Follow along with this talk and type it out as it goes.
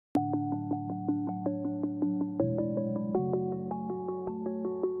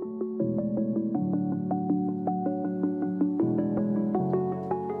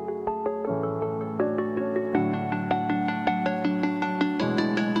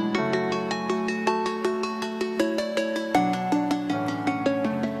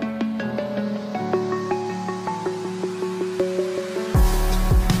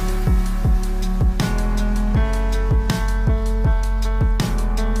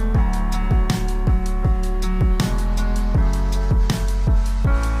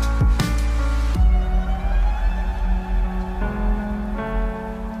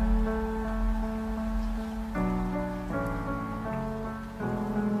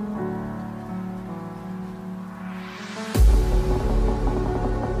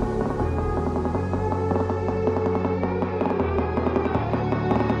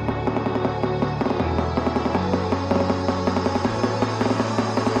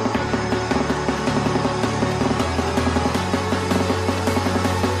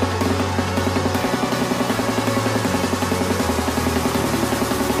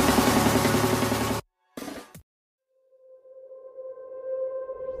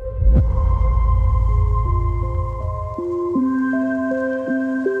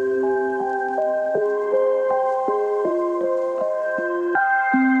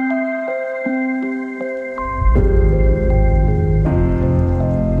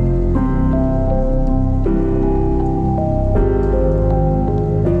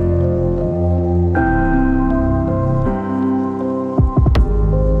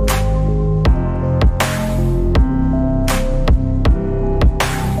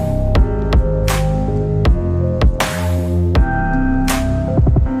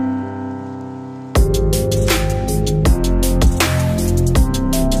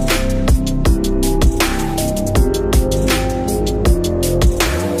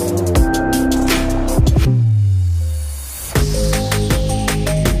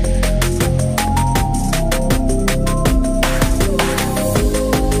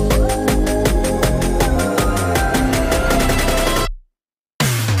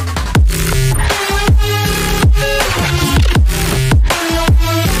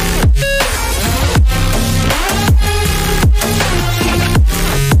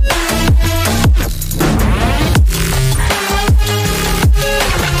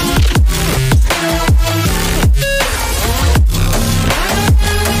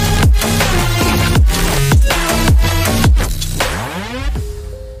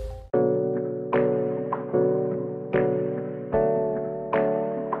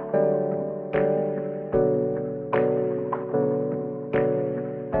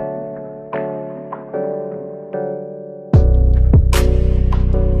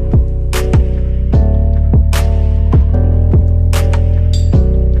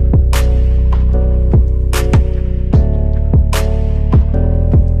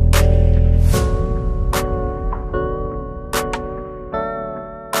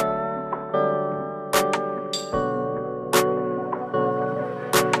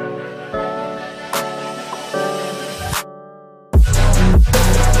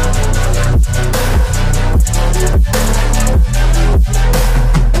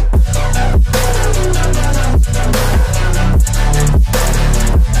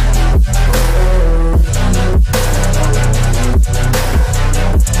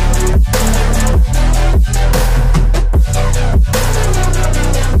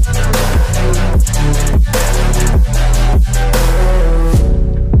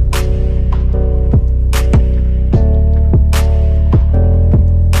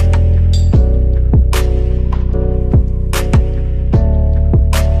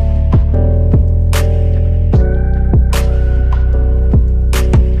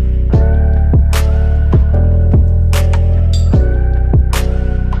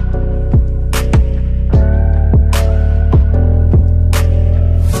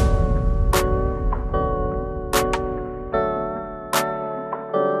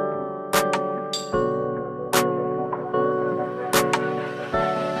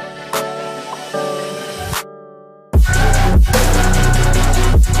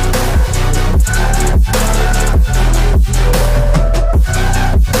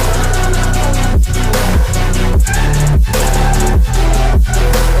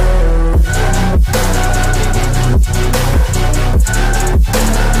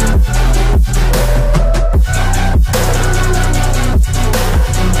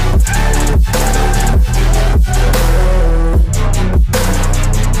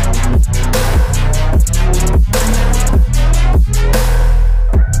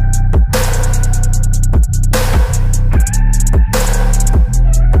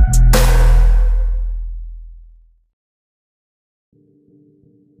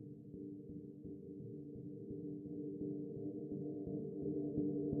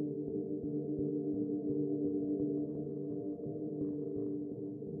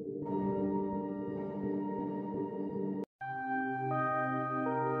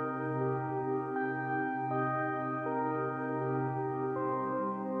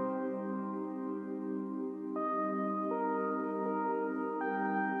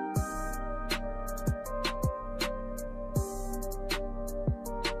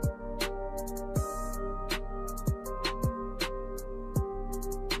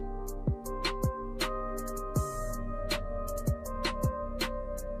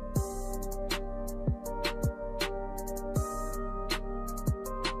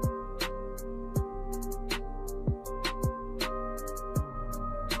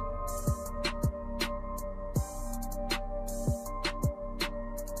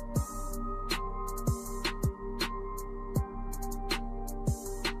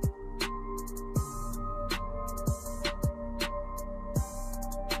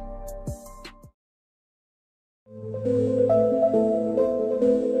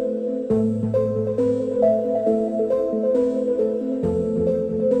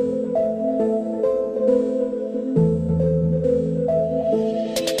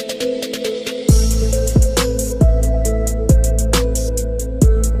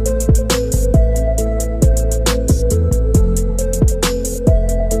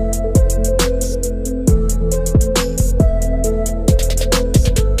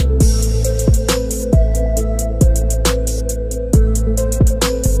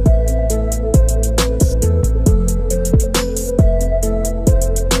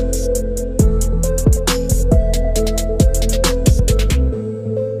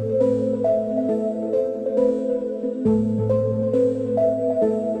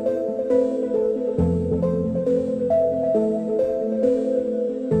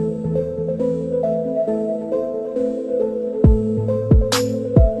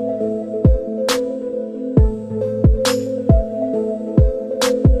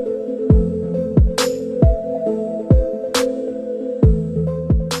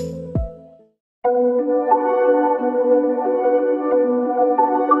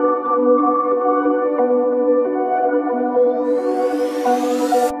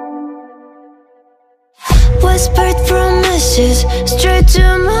whispered promises straight to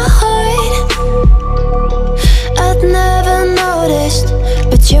my heart. I'd never noticed,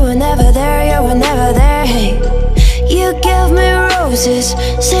 but you were never there, you were never there. Hey, you gave me roses,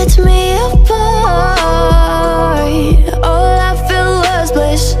 set me apart. All I felt was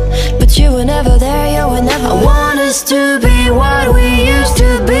bliss, but you were never there, you were never there. I want us to be what we used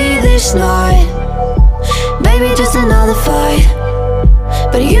to be this night. Baby, just another fight,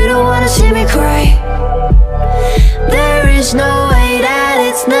 but you don't wanna see me cry. There is no way that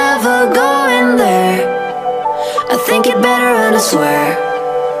it's never going there. I think it better and I swear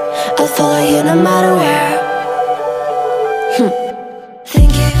I'll follow you no matter where.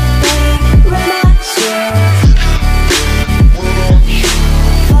 Think it better when I swear. Follow you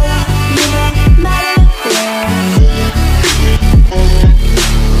no matter where.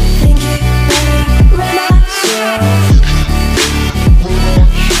 Think it better when I swear.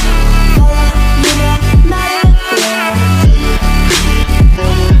 Follow you no matter where.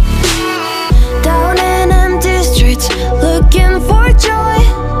 Down in empty streets, looking for joy.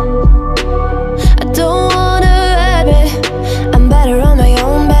 I don't wanna admit I'm better on my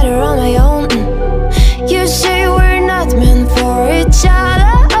own, better on my own. You say we're not meant for each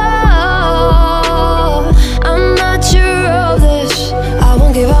other. I'm not sure of this. I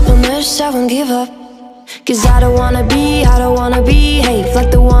won't give up on this, I won't give up. Cause I don't wanna be, hey,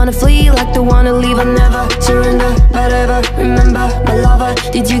 like the one to flee, like the one to leave. I'll never surrender, but ever remember my lover.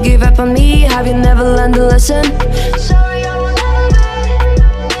 Did you give up on me? Have you never learned to listen? Sorry, I will never be,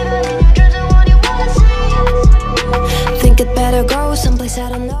 even in your dreams, the one you wanna see. Think it better go someplace I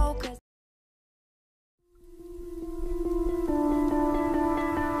don't know.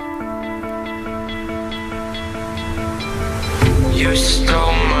 You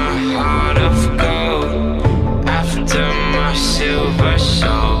stole my heart of gold after my silver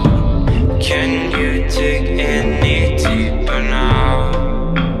soul. Can you dig any deeper now?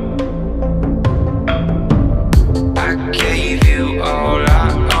 I gave you all I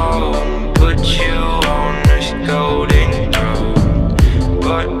own, put you on this golden throne,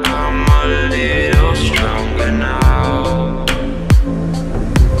 but I'm a little stronger now.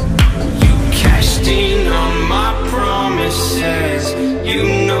 You cashed in on my promises. You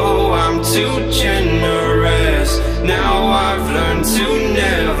know I'm too generous. Now I've learned to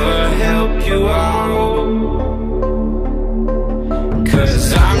never help you out.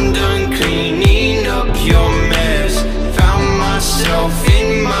 Cause I'm done cleaning up your mess. Found myself in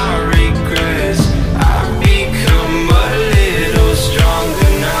my regrets. I've become a little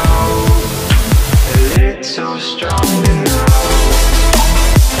stronger now. A little stronger now.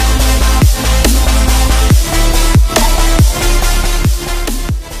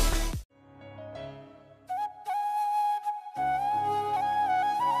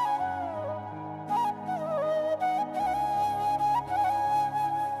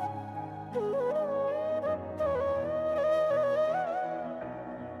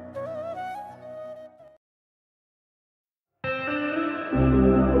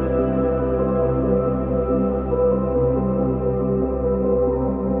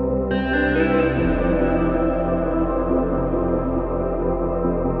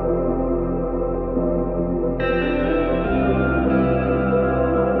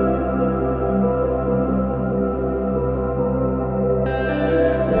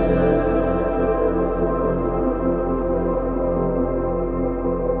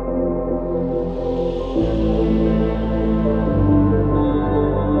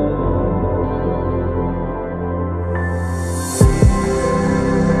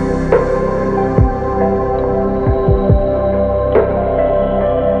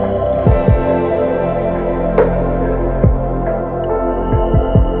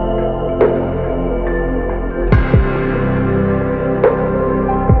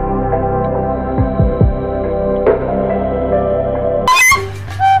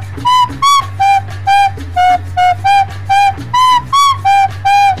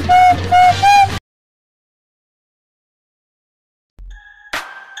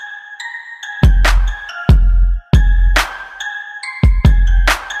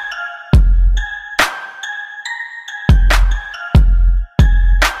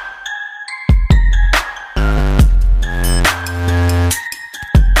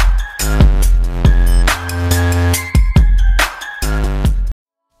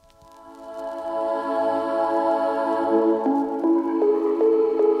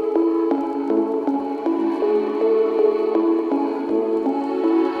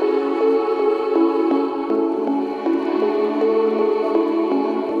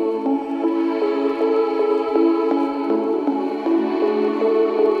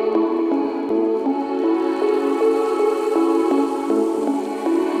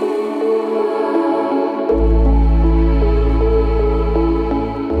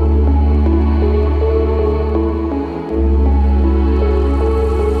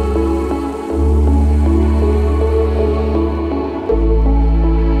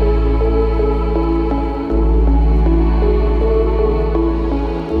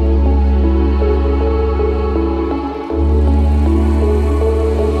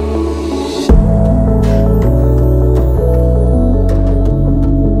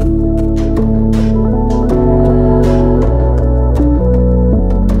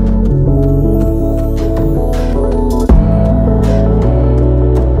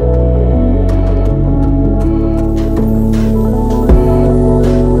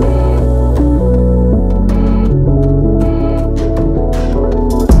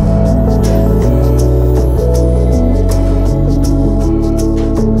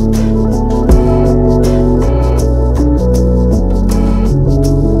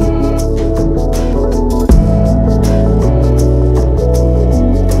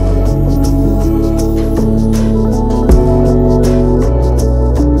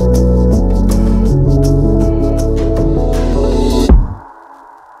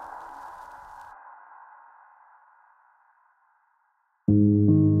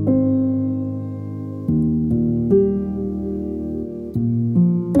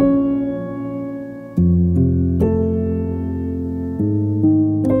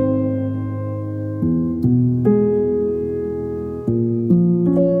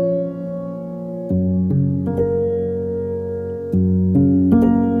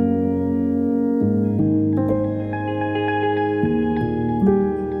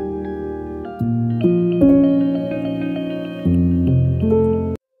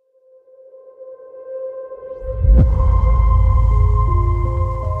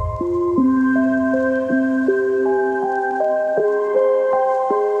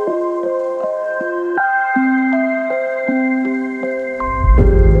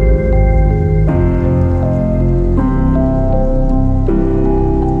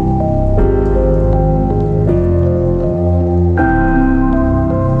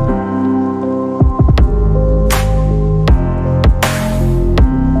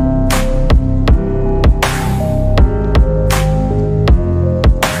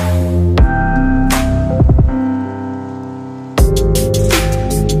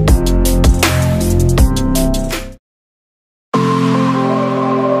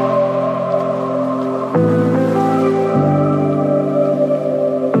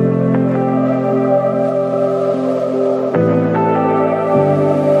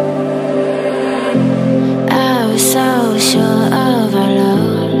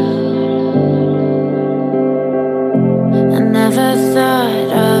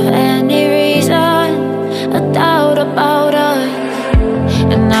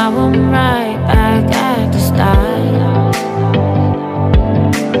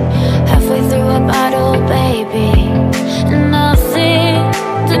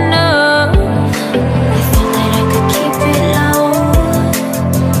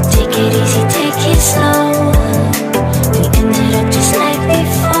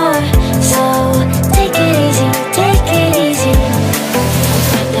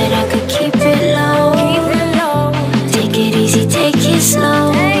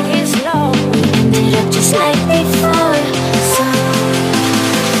 just like before. So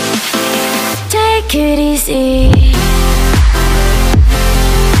take it easy.